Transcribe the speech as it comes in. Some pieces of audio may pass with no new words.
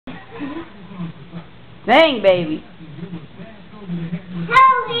Sing, baby.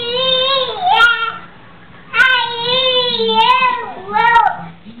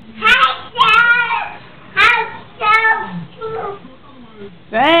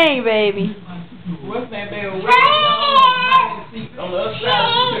 Sing, baby. What's that baby? On the other side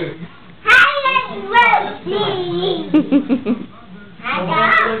of the church.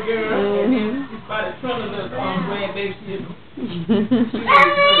 Little girl. By the front of the grandbaby.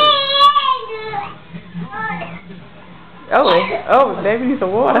 Oh, baby needs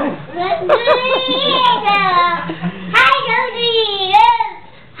some water.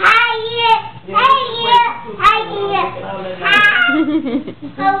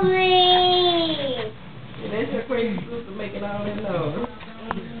 That's your crazy sister making all that noise.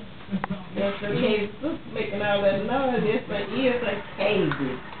 That's your crazy sister making all that noise. Yes, her ears are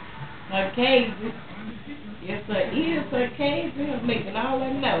crazy. Her crazy. Yes, her ears are crazy. Her making all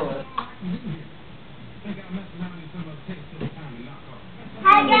that noise.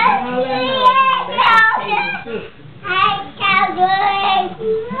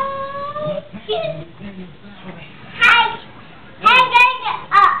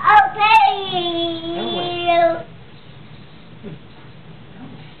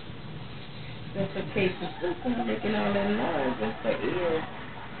 That's the case of sister making all that noise. That's her ears.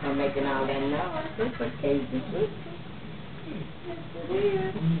 I'm making all that noise. That's the case of sister. That's the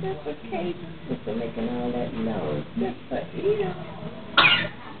ears. That's the case of sister making all that noise. That's her ears.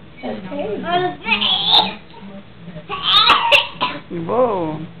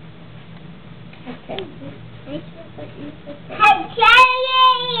 Whoa.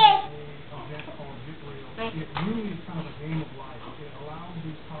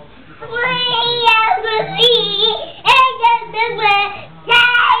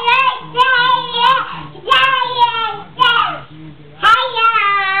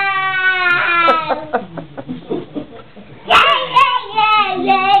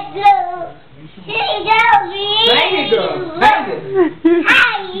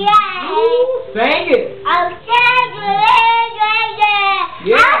 Sing it.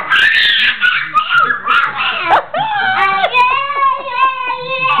 Yeah.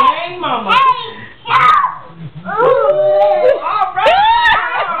 Sing, mama. All right.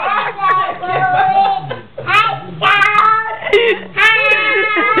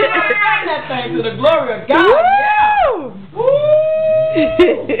 That thing to the glory of God. Woo!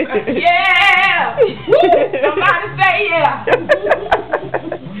 Yeah. Yeah. Somebody say yeah.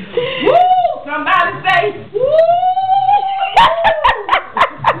 Somebody say, woo!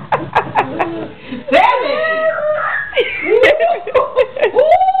 Say it.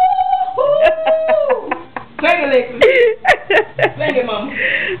 Sing it, Lexi. Sing it, mama.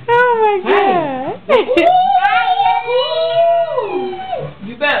 Oh my God.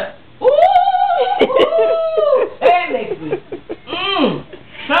 You better. Say it, Lexi.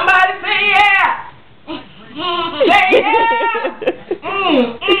 Somebody say yeah. Say yeah.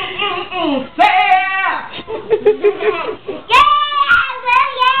 Say yeah.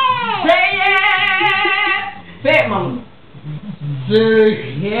 Say yeah. Say it, mama. Say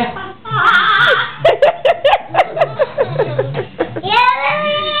yeah.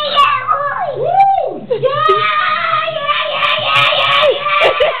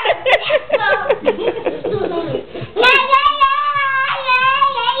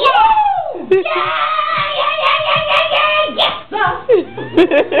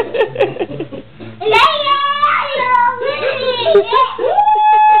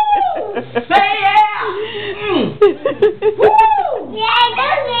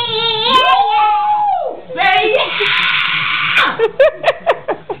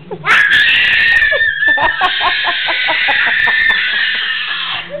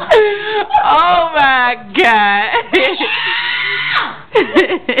 Oh my God.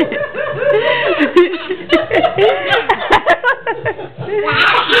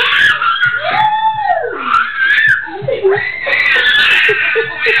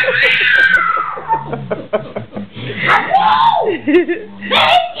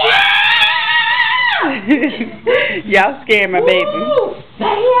 Y'all scared my baby.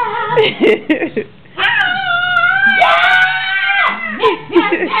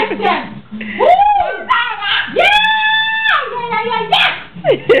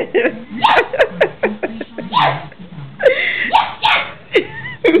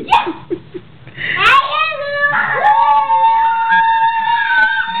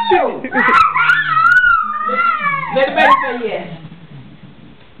 Let the baby say yes.